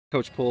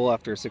Coach Poole,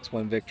 after a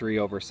 6-1 victory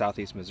over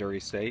Southeast Missouri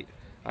State,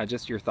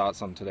 just your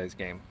thoughts on today's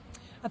game.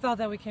 I thought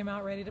that we came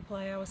out ready to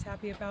play. I was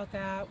happy about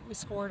that. We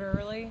scored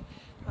early.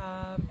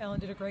 Ellen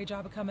did a great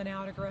job of coming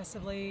out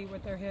aggressively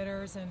with their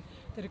hitters and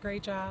did a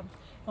great job.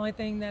 The only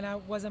thing that I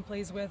wasn't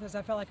pleased with is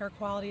I felt like our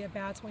quality at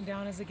bats went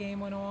down as the game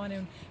went on,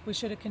 and we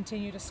should have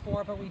continued to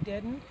score, but we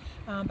didn't.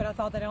 But I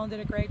thought that Ellen did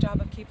a great job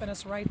of keeping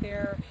us right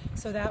there,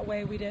 so that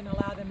way we didn't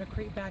allow them to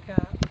creep back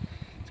up.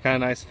 It's kind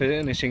of nice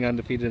finishing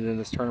undefeated in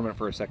this tournament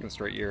for a second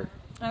straight year.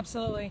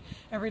 Absolutely.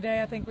 Every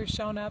day I think we've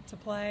shown up to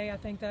play. I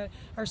think that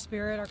our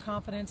spirit, our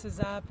confidence is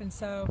up, and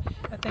so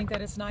I think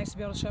that it's nice to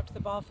be able to show up to the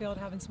ball field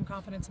having some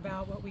confidence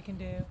about what we can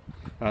do.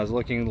 I was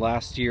looking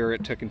last year,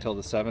 it took until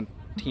the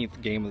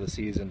 17th game of the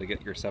season to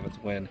get your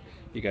 7th win.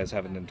 You guys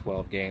have it in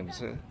 12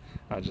 games.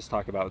 Just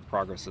talk about the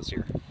progress this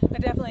year. I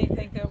definitely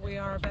think that we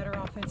are a better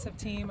offensive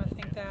team. I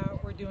think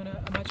that we're doing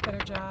a much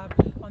better job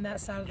on that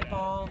side of the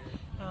ball.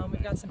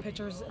 We've got some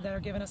pitchers that are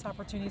giving us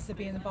opportunities to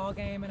be in the ball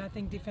game, and I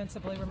think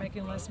defensively we're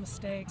making less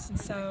mistakes. And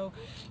so,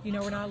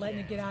 we're not letting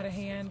it get out of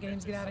hand.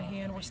 Games get out of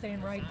hand. We're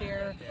staying right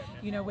there,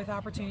 with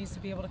opportunities to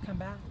be able to come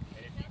back.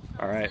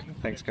 All right,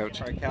 thanks,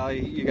 Coach. All right,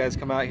 Callie, you guys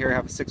come out here,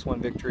 have a 6-1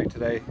 victory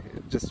today.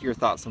 Just your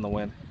thoughts on the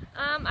win.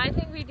 I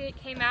think we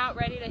came out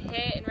ready to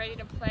hit and ready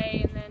to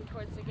play, and then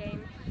towards the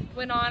game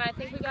went on, I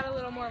think we got a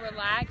little more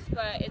relaxed,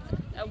 but it's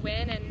a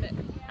win,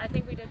 and I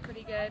think we did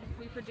pretty good.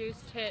 We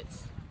produced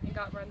hits and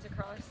got runs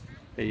across.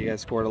 Yeah, you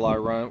guys scored a lot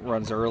of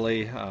runs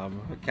early,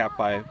 capped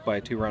by a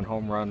 2-run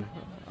home run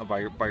by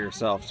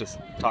yourself. Just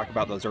talk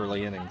about those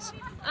early innings.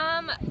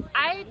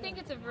 I think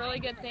it's a really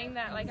good thing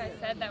that, like I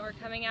said, that we're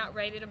coming out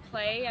ready to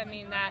play. I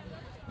mean, that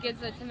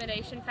gives the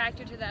intimidation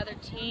factor to the other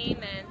team,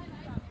 and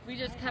we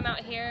just come out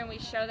here and we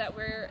show that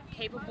we're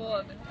capable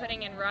of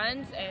putting in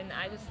runs, and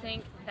I just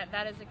think that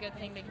that is a good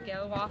thing to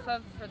go off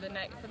of for the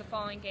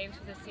following games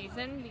for the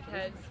season,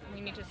 because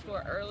we need to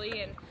score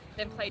early and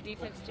then play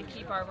defense to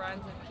keep our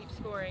runs and keep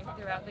scoring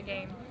throughout the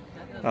game.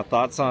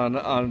 Thoughts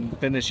on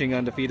finishing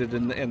undefeated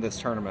in this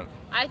tournament?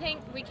 I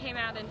think we came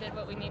out and did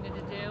what we needed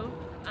to do.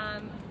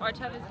 Our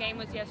toughest game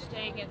was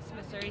yesterday against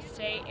Missouri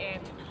State,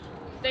 and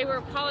they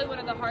were probably one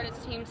of the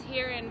hardest teams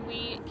here, and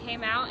we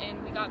came out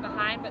and we got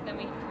behind, but then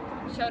we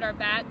showed our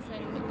bats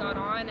and got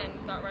on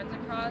and got runs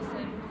across,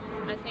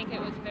 and I think it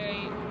was a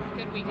very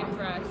good weekend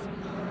for us.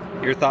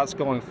 Your thoughts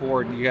going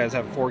forward? You guys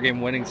have a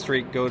 4-game winning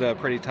streak, go to a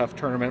pretty tough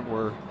tournament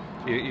where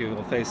you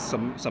will face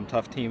some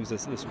tough teams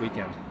this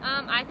weekend.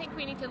 I think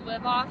we need to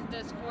live off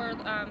this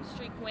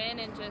 4-streak win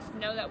and just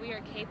know that we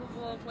are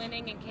capable of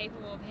winning and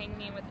capable of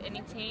hanging in with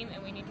any team,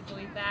 and we need to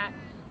believe that,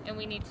 and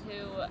we need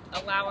to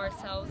allow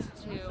ourselves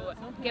to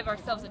give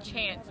ourselves a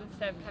chance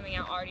instead of coming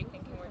out already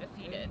thinking we're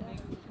defeated.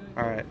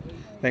 All right.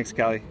 Thanks,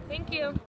 Callie. Thank you.